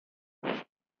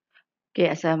Okay,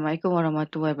 Assalamualaikum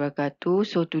warahmatullahi wabarakatuh.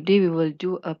 So today we will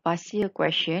do a partial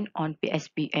question on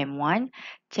Pspm1,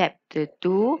 Chapter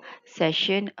 2,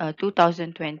 Session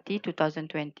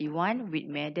 2020-2021 with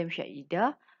Madam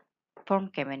Syaidah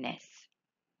from Kemenes.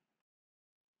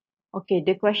 Okay,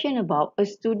 the question about a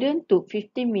student took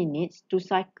 15 minutes to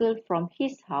cycle from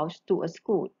his house to a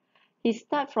school. He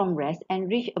started from rest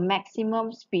and reached a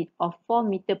maximum speed of 4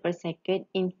 meters per second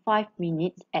in 5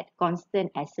 minutes at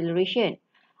constant acceleration.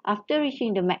 After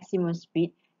reaching the maximum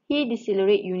speed, he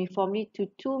decelerated uniformly to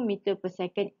 2 meters per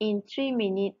second in 3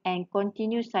 minutes and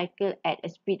continued cycle at a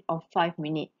speed of 5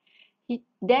 minutes. He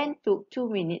then took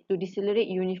 2 minutes to decelerate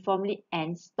uniformly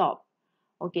and stop.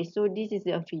 Okay, so this is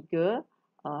a figure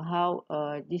how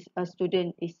this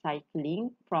student is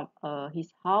cycling from his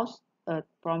house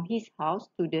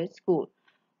to the school.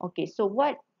 Okay, so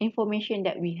what information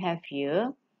that we have here?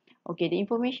 Okay, the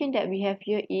information that we have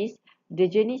here is the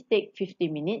journey take 50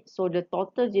 minutes. So the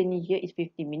total journey here is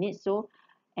 50 minutes. So,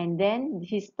 and then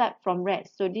he start from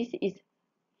rest. So this is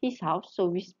his house. So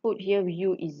we put here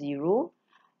u is 0.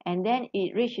 And then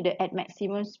it reached the at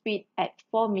maximum speed at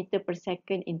 4 meters per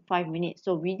second in 5 minutes.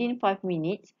 So within 5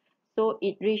 minutes, so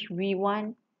it reached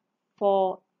V1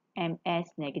 4 ms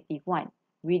negative 1.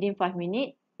 Within 5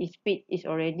 minutes, its speed is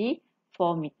already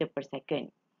 4 meters per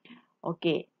second.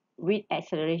 Okay, with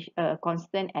acceleration,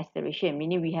 constant acceleration,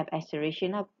 meaning we have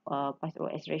acceleration of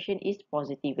acceleration is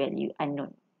positive value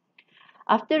unknown.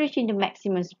 After reaching the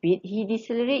maximum speed, he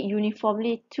decelerated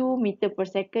uniformly 2 meters per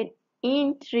second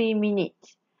in 3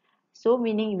 minutes. So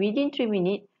meaning within 3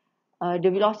 minutes, the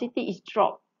velocity is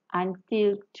dropped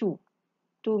until 2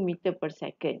 meters per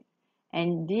second.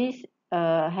 And this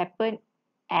happened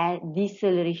at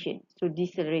deceleration. So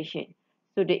deceleration.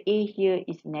 So the A here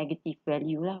is negative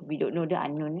value lah. We don't know the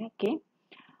unknown. Okay.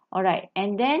 Alright.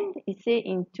 And then it says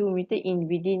in 2 meters in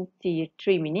within 3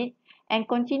 minutes and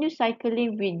continue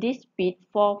cycling with this speed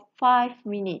for 5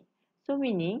 minutes. So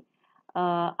meaning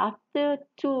after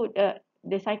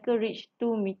the cycle reached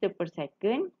 2 meters per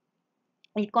second,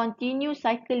 we continue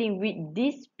cycling with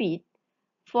this speed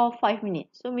for 5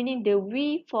 minutes. So meaning the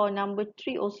V for number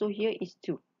 3 also here is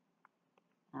 2.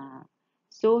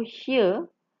 So here,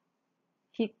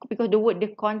 because the word they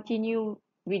continue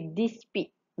with this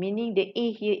speed, meaning the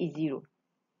A here is 0.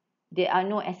 There are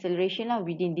no acceleration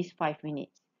within these 5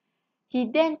 minutes. He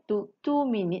then took 2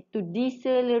 minutes to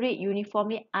decelerate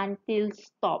uniformly until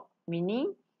stop,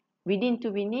 meaning within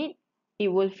 2 minutes, it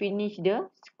will finish the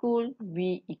school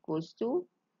V equals to.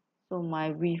 So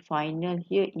my V final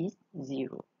here is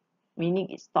 0, meaning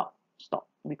it stop,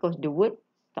 because the word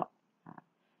stop.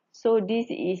 So this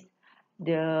is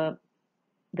the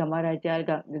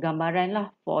gambaran lah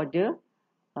for the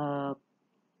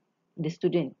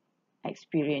student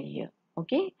experience here.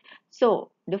 Okay,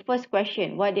 so the first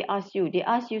question, what they ask you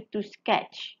to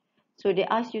sketch. So they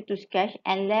ask you to sketch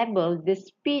and label the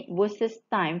speed versus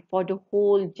time for the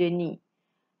whole journey.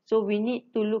 So we need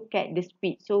to look at the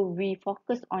speed. So we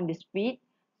focus on the speed.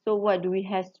 So what do we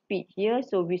have speed here?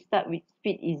 So we start with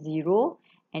speed is 0.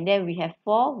 And then we have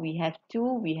 4, we have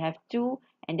 2,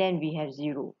 and then we have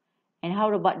 0. And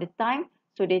how about the time?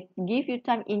 So they give you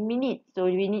time in minutes. So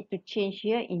we need to change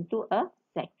here into a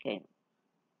second.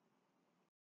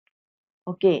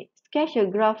 Okay, sketch a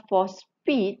graph for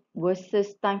speed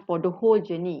versus time for the whole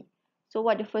journey. So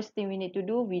what the first thing we need to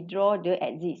do? We draw the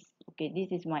axis. Okay,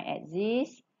 this is my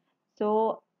axis.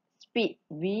 So speed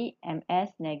V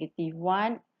ms negative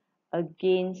 1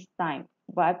 against time.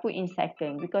 But I put in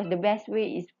second because the best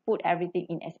way is put everything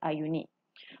in SI unit.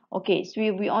 Okay, so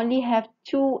we only have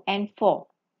 2 and 4.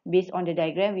 Based on the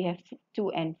diagram, we have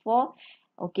 2 and 4.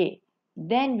 Okay,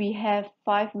 then we have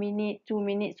 5 minutes, 2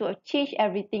 minutes. So I change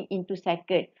everything into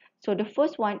second. So the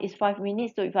first one is 5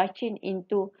 minutes. So if I change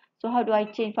into, so how do I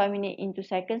change 5 minutes into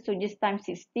seconds? So just times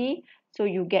 60. So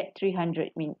you get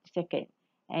 300 seconds.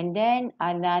 And then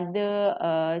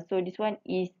another, so this one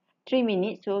is 3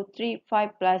 minutes. So 5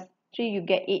 plus 3, you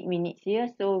get 8 minutes here.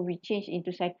 So we change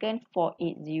into second,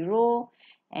 480.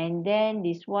 And then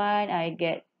this one I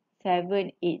get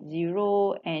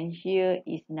 780, and here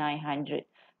is 900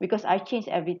 because I changed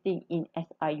everything in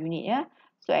SI unit. Yeah,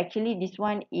 so actually this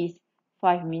one is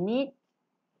 5 minutes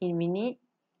in minute,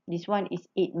 this one is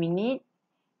 8 minutes,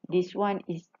 this one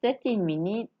is 13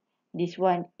 minutes, this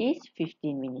one is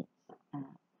 15 minutes.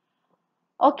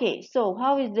 Okay, so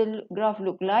how is the graph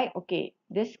look like? Okay,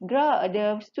 this graph,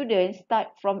 the student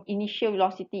start from initial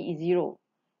velocity is 0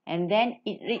 and then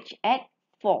it reach at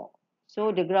 4.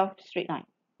 So the graph straight line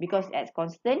because it's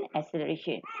constant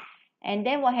acceleration. And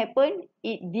then what happened?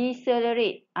 It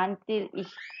decelerate until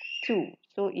it's 2.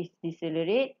 So it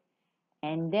decelerate,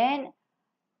 and then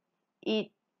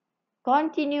it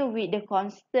continue with the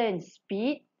constant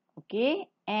speed, okay,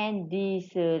 and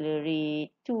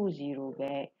decelerate to 0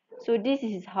 back. So this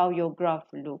is how your graph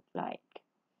look like.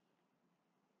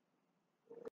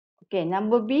 Okay,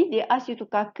 number B, they ask you to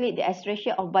calculate the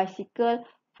acceleration of bicycle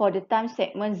for the time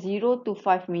segment 0 to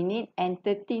 5 minutes and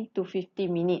 13 to 50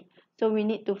 minutes. So we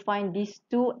need to find these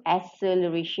two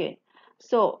acceleration.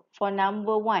 So for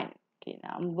number 1, okay,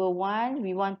 number 1,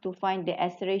 we want to find the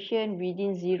acceleration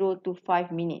within 0 to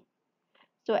 5 minutes.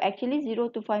 So actually 0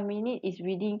 to 5 minutes is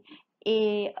within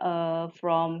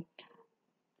from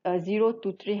 0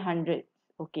 to 300.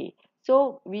 Okay,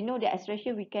 so we know the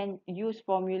acceleration, we can use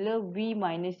formula v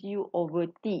minus u over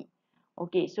t.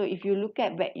 Okay, so if you look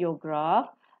at back your graph,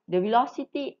 the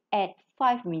velocity at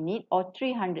 5 minutes or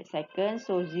 300 seconds,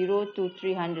 so 0 to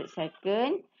 300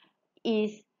 seconds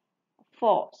is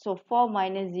 4. So 4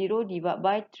 minus 0 divided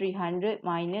by 300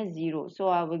 minus 0. So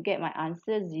I will get my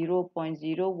answer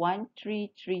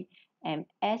 0.0133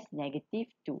 ms negative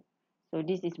 2. So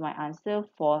this is my answer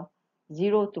for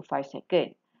 0 to 5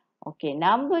 seconds. Okay,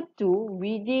 number 2,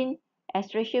 within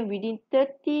acceleration within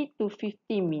 30 to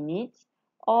 50 minutes,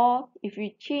 or if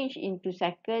we change into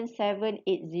seconds,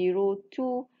 780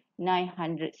 to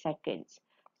 900 seconds.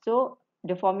 So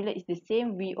the formula is the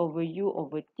same, v over u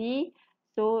over t.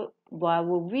 So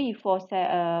our v for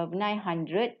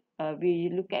 900, we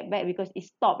look at back because it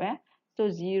stopped. So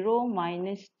 0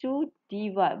 minus 2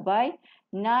 divided by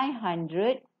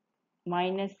 900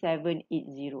 minus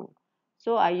 780.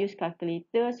 So I use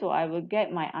calculator, so I will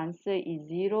get my answer is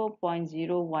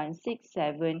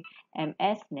 0.0167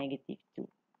 ms negative 2.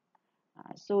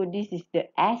 So this is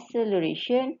the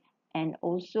acceleration, and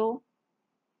also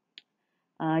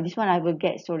this one I will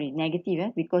get, sorry,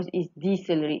 negative because it's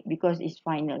decelerate, because it's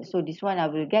final. So this one I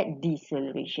will get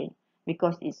deceleration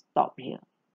because it's stopped here.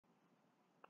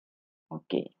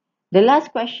 Okay. The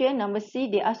last question, number C,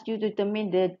 they ask you to determine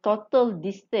the total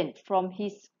distance from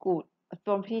his school,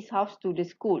 from his house to the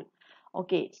school.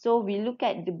 Okay, so we look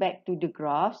at the back to the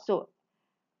graph. So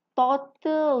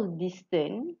total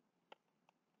distance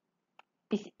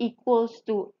is equals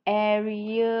to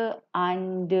area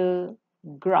under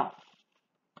graph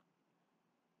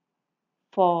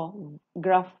for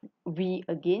graph V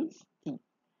against T.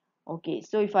 Okay,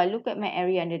 so if I look at my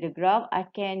area under the graph, I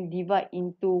can divide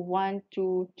into 1,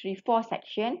 2, 3, 4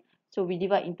 sections. So we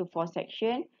divide into 4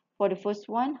 sections. For the first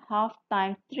one, half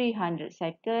times 300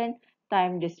 seconds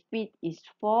times the speed is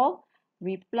 4.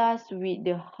 We plus with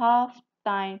the half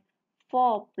time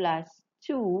 4 plus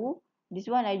 2. This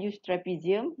one I use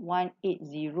trapezium,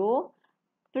 180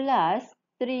 plus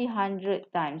 300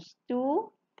 times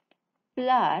 2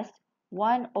 plus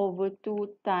 1 over 2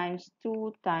 times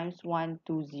 2 times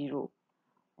 120.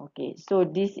 Okay, so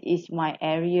this is my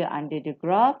area under the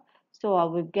graph. So I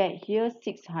will get here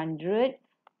 600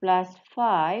 plus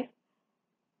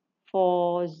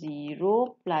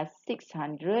 540 plus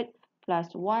 600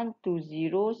 plus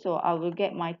 120. So I will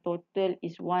get my total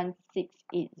is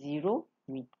 1680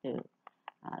 meter.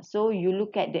 So you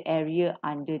look at the area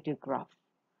under the graph.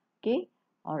 Okay,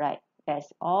 all right,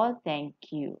 that's all. Thank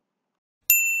you.